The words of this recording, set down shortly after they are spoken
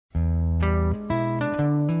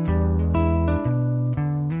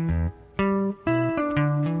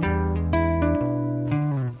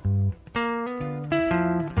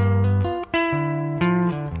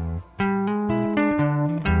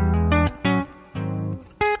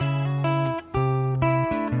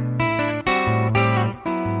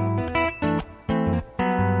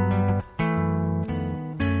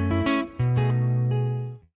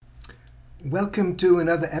Welcome to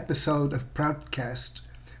another episode of Proudcast.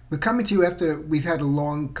 We're coming to you after we've had a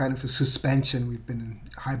long kind of a suspension. We've been in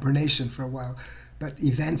hibernation for a while, but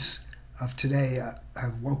events of today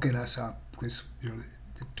have woken us up because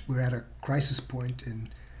we're at a crisis point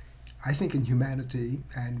I think, in humanity,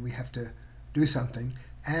 and we have to do something.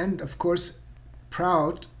 And of course,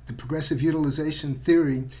 Proud, the progressive utilization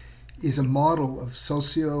theory, is a model of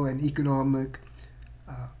socio and economic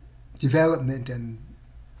development and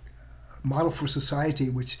model for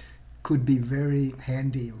society, which could be very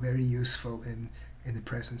handy, very useful in the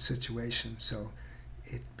present situation. So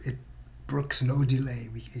it brooks no delay.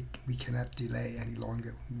 We cannot delay any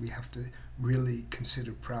longer. We have to really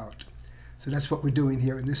consider Proud. So that's what we're doing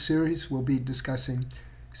here in this series. We'll be discussing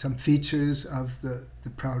some features of the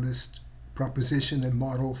Proudist proposition and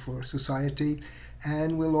model for society,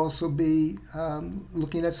 and we'll also be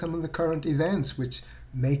looking at some of the current events which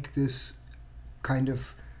make this kind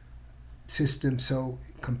of system so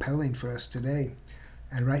compelling for us today.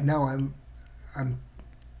 And right now I'm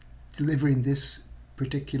delivering this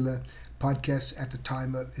particular podcast at the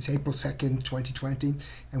time of, it's April 2nd, 2020,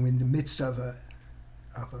 and we're in the midst of a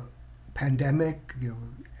pandemic.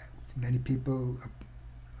 Many people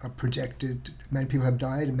are projected, many people have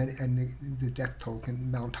died, and the death toll can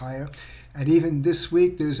mount higher. And even this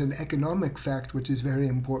week there's an economic fact which is very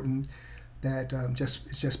important, that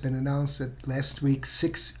it's just been announced that last week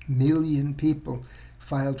 6 million people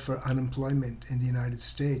filed for unemployment in the United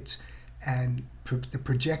States, and the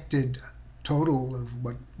projected total of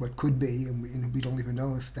what could be, and we don't even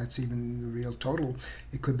know if that's even the real total.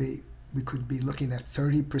 We could be looking at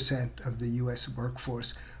 30% of the U.S.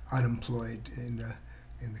 workforce unemployed in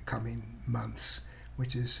the coming months,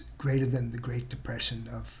 which is greater than the Great Depression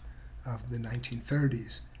of the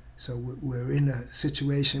 1930s. So we're in a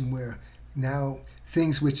situation where now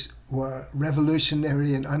things which were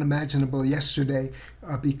revolutionary and unimaginable yesterday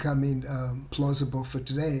are becoming plausible for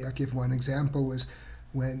today. I'll give one example. Was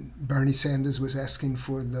when Bernie Sanders was asking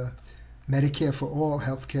for the Medicare for all,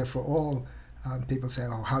 healthcare for all. People say,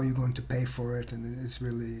 oh, how are you going to pay for it? And it's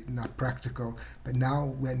really not practical. But now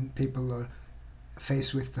when people are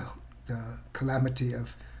faced with the calamity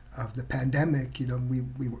of the pandemic,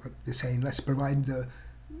 we were saying, let's provide the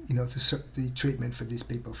treatment for these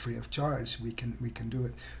people free of charge. We can do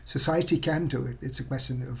it. Society can do it. It's a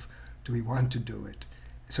question of, do we want to do it?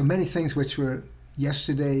 So many things which were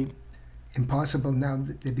yesterday impossible, now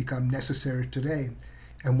they become necessary today.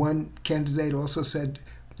 And one candidate also said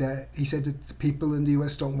that the people in the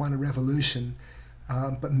U.S. don't want a revolution,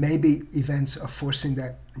 but maybe events are forcing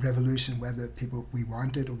that revolution, whether we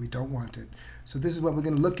want it or we don't want it. So this is what we're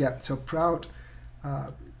going to look at. So Proud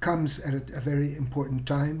comes at a very important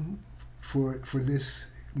time for this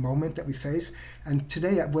moment that we face. And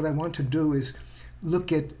today what I want to do is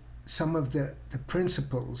look at some of the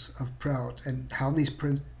principles of Proud, and how these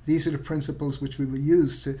are the principles which we will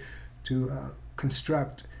use to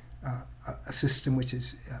construct a system which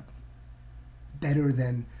is better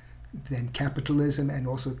than capitalism, and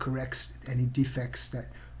also corrects any defects that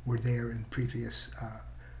were there in previous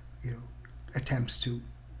attempts to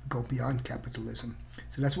go beyond capitalism.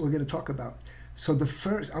 So that's what we're going to talk about. So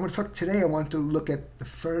I want to look at the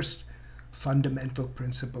first fundamental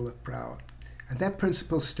principle of Proud. And that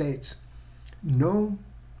principle states, no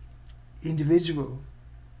individual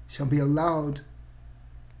shall be allowed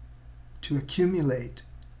to accumulate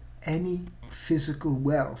any physical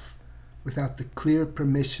wealth without the clear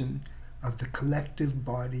permission of the collective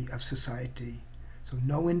body of society. So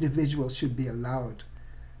no individual should be allowed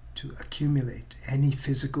to accumulate any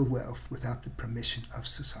physical wealth without the permission of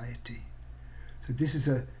society. So this is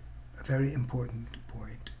a very important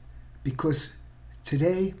point, because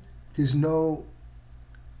today there's no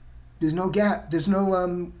gap, there's no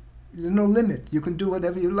limit. You can do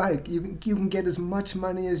whatever you like. You can get as much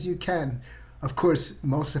money as you can. Of course,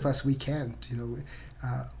 most of us we can't do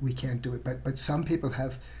it. But some people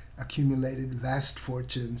have accumulated vast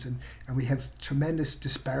fortunes, and we have tremendous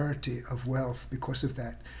disparity of wealth because of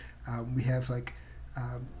that. We have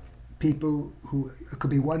people who, it could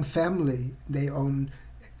be one family, they own,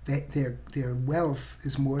 their wealth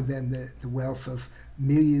is more than the wealth of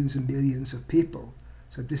millions and millions of people.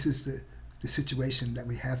 So this is the situation that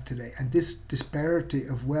we have today. And this disparity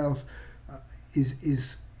of wealth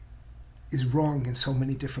is wrong in so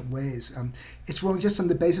many different ways. It's wrong just on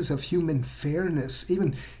the basis of human fairness.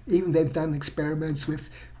 Even they've done experiments with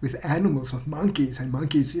with animals, with monkeys, and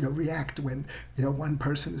monkeys, react when, one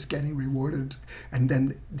person is getting rewarded and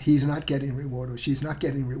then he's not getting rewarded, or she's not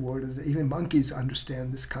getting rewarded. Even monkeys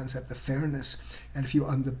understand this concept of fairness. And if you're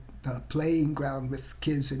on the playing ground with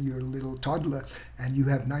kids and you're a little toddler and you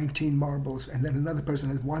have 19 marbles and then another person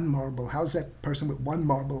has one marble, how's that person with one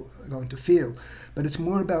marble going to feel? But it's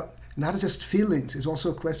more about not just feelings. It's also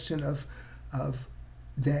a question of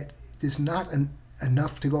that there's not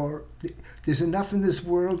enough to go. There's enough in this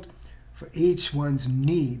world for each one's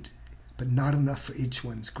need, but not enough for each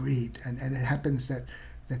one's greed. And it happens that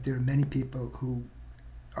there are many people who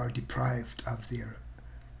are deprived of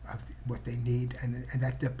what they need, and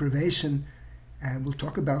that deprivation, and we'll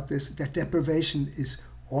talk about this, that deprivation is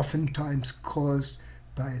oftentimes caused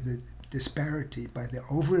by the disparity, by the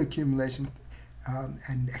overaccumulation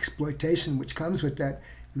and exploitation which comes with that,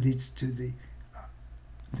 leads to the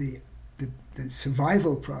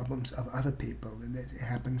survival problems of other people. And it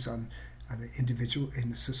happens on an individual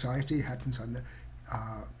in society. It happens on the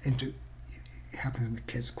it happens in the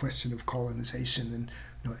question of colonization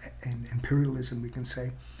and imperialism, we can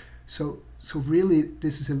say. So really,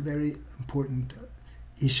 this is a very important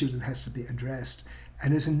issue that has to be addressed.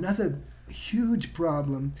 And there's another huge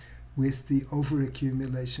problem with the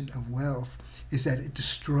overaccumulation of wealth, is that it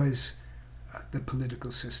destroys the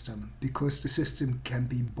political system, because the system can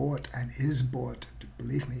be bought and is bought.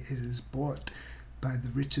 Believe me, it is bought by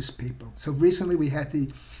the richest people. So recently we had the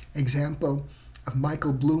example of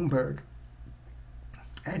Michael Bloomberg,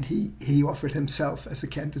 and he offered himself as a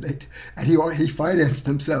candidate, and he financed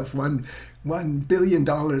himself $1 billion,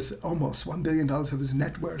 almost $1 billion of his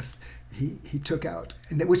net worth. He took out,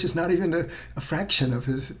 and which is not even a fraction of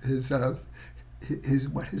his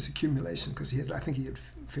accumulation, because I think he had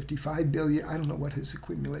 55 billion. I don't know what his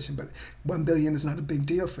accumulation, but 1 billion is not a big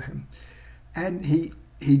deal for him. And he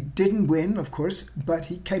didn't win, of course, but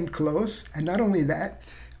he came close. And not only that,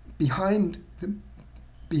 beyond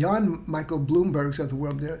Michael Bloomberg's of the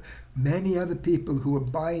world, there are many other people who are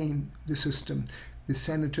buying the system. The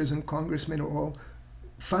senators and congressmen are all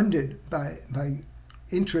funded by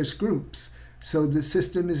interest groups. So the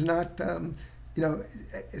system is not,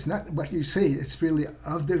 it's not what you say. It's really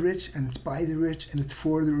of the rich, and it's by the rich, and it's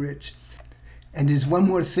for the rich. And there's one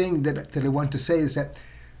more thing that I want to say, is that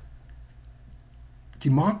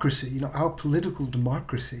democracy, our political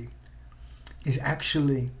democracy, is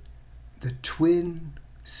actually the twin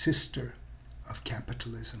sister of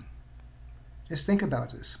capitalism. Just think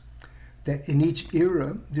about this, that in each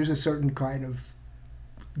era there's a certain kind of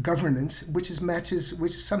governance which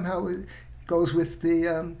somehow goes with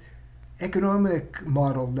the economic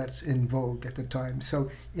model that's in vogue at the time. So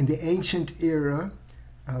in the ancient era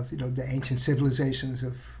of the ancient civilizations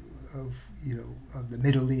of the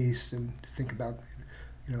Middle East, and think about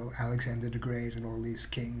Alexander the Great and all these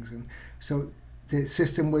kings, and so the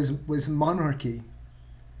system was monarchy,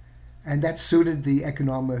 and that suited the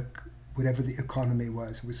economic, whatever the economy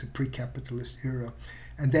was. It was a pre-capitalist era.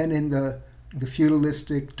 And then in the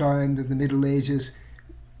feudalistic time of the Middle Ages,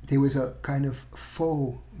 there was a kind of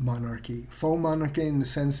faux monarchy in the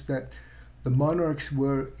sense that the monarchs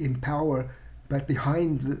were in power, but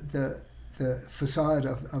behind the facade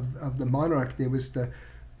of the monarch, there was the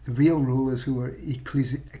real rulers, who were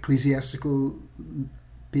ecclesiastical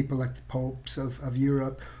people like the popes of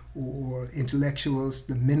Europe, or intellectuals,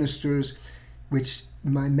 the ministers, which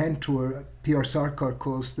my mentor P.R. Sarkar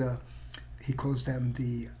calls them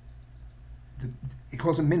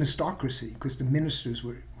ministocracy, because the ministers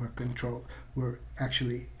were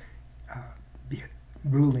actually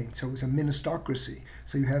ruling. So it was a ministocracy.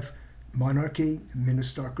 So you have monarchy,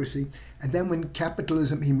 ministocracy, and then when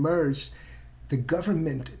capitalism emerged, the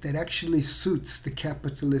government that actually suits the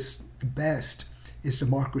capitalists the best is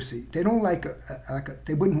democracy. They don't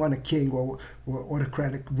they wouldn't want a king or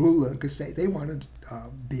autocratic ruler, because they want to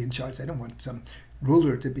be in charge. They don't want some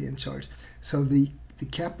ruler to be in charge. So the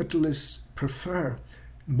capitalists prefer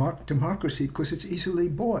democracy because it's easily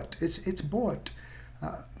bought. It's bought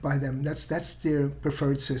by them. That's their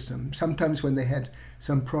preferred system. Sometimes when they had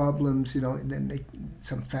some problems, and then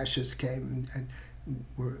some fascists came and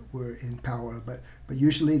were in power, but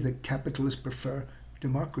usually the capitalists prefer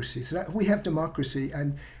democracy. So that we have democracy,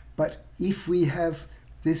 but if we have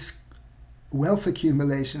this wealth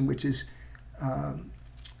accumulation, which is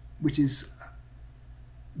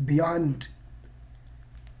beyond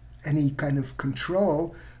any kind of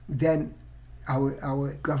control, then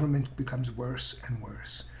our government becomes worse and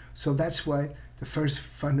worse. So that's why the first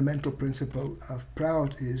fundamental principle of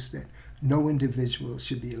Prout is that no individual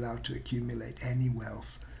should be allowed to accumulate any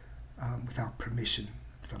wealth without permission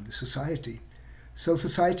from the society. So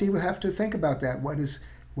society will have to think about that. What is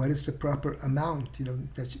what is the proper amount,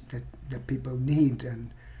 that people need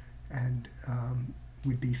and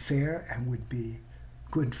would be fair and would be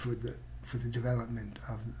good for the development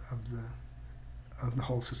of the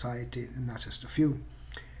whole society, and not just a few.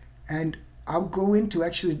 And I'll go into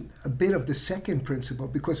actually a bit of the second principle,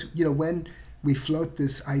 because when we float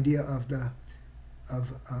this idea of a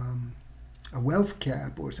wealth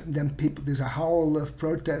cap or something, then there's a howl of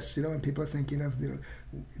protests, and people are thinking of the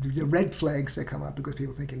red flags that come up, because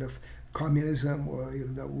people are thinking of communism, or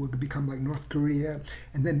we'll become like North Korea,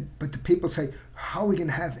 but the people say, how are we going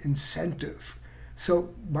to have incentive?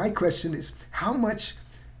 So my question is, how much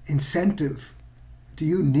incentive do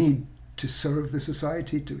you need to serve the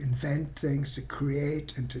society, to invent things, to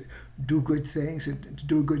create, and to do good things, and to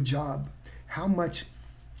do a good job? How much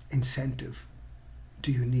incentive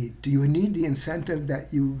do you need? Do you need the incentive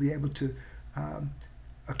that you will be able to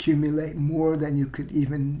accumulate more than you could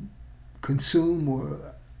even consume,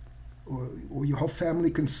 or your whole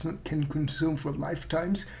family can consume for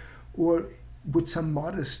lifetimes? Or would some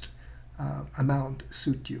modest amount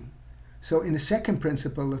suit you? So in the second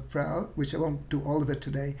principle of Prout, which I won't do all of it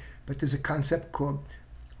today, but there's a concept called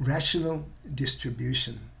rational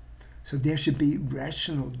distribution. So there should be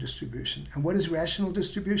rational distribution. And what is rational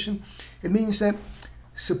distribution? It means that,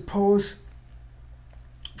 suppose,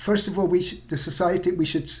 first of all, the society, we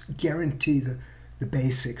should guarantee the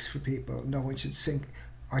basics for people. No one should sink,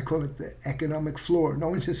 I call it the economic floor. No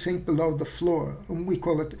one should sink below the floor. And we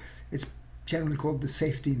call it, it's generally called the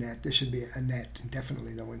safety net. There should be a net, and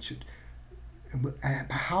definitely no one should.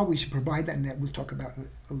 How we should provide that net, we'll talk about in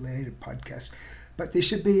a later podcast. But there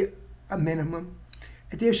should be a minimum.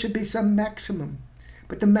 There should be some maximum.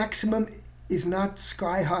 But the maximum is not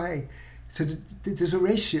sky high. So there's a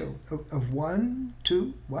ratio of 1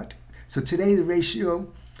 to what? So today the ratio,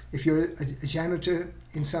 if you're a janitor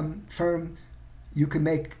in some firm, you can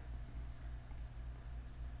make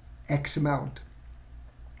X amount.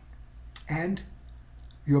 And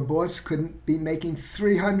your boss couldn't be making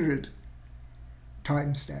 300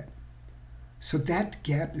 times that. So that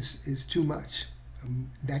gap is too much.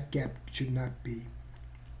 That gap should not be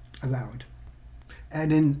allowed.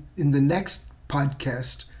 And in the next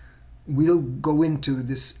podcast, we'll go into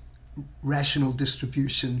this rational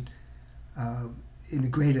distribution in a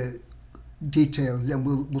greater detail. Then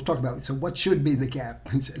we'll talk about it. So what should be the gap?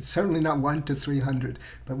 It's certainly not 1 to 300,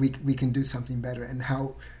 but we can do something better. And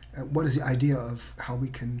how? What is the idea of how we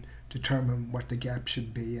can determine what the gap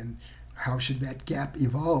should be, and how should that gap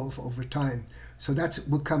evolve over time? So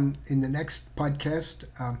will come in the next podcast.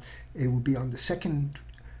 It will be on the second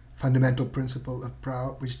fundamental principle of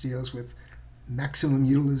Prout, which deals with maximum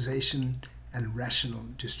utilization and rational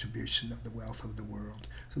distribution of the wealth of the world.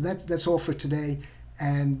 So that's all for today,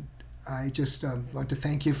 and I just want to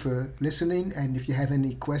thank you for listening. And if you have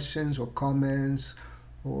any questions or comments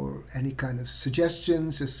or any kind of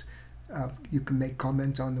suggestions, you can make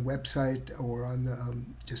comments on the website, or on the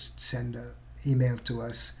just send an email to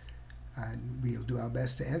us, and we'll do our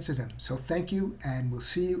best to answer them. So thank you, and we'll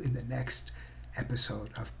see you in the next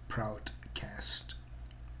episode of Proutcast.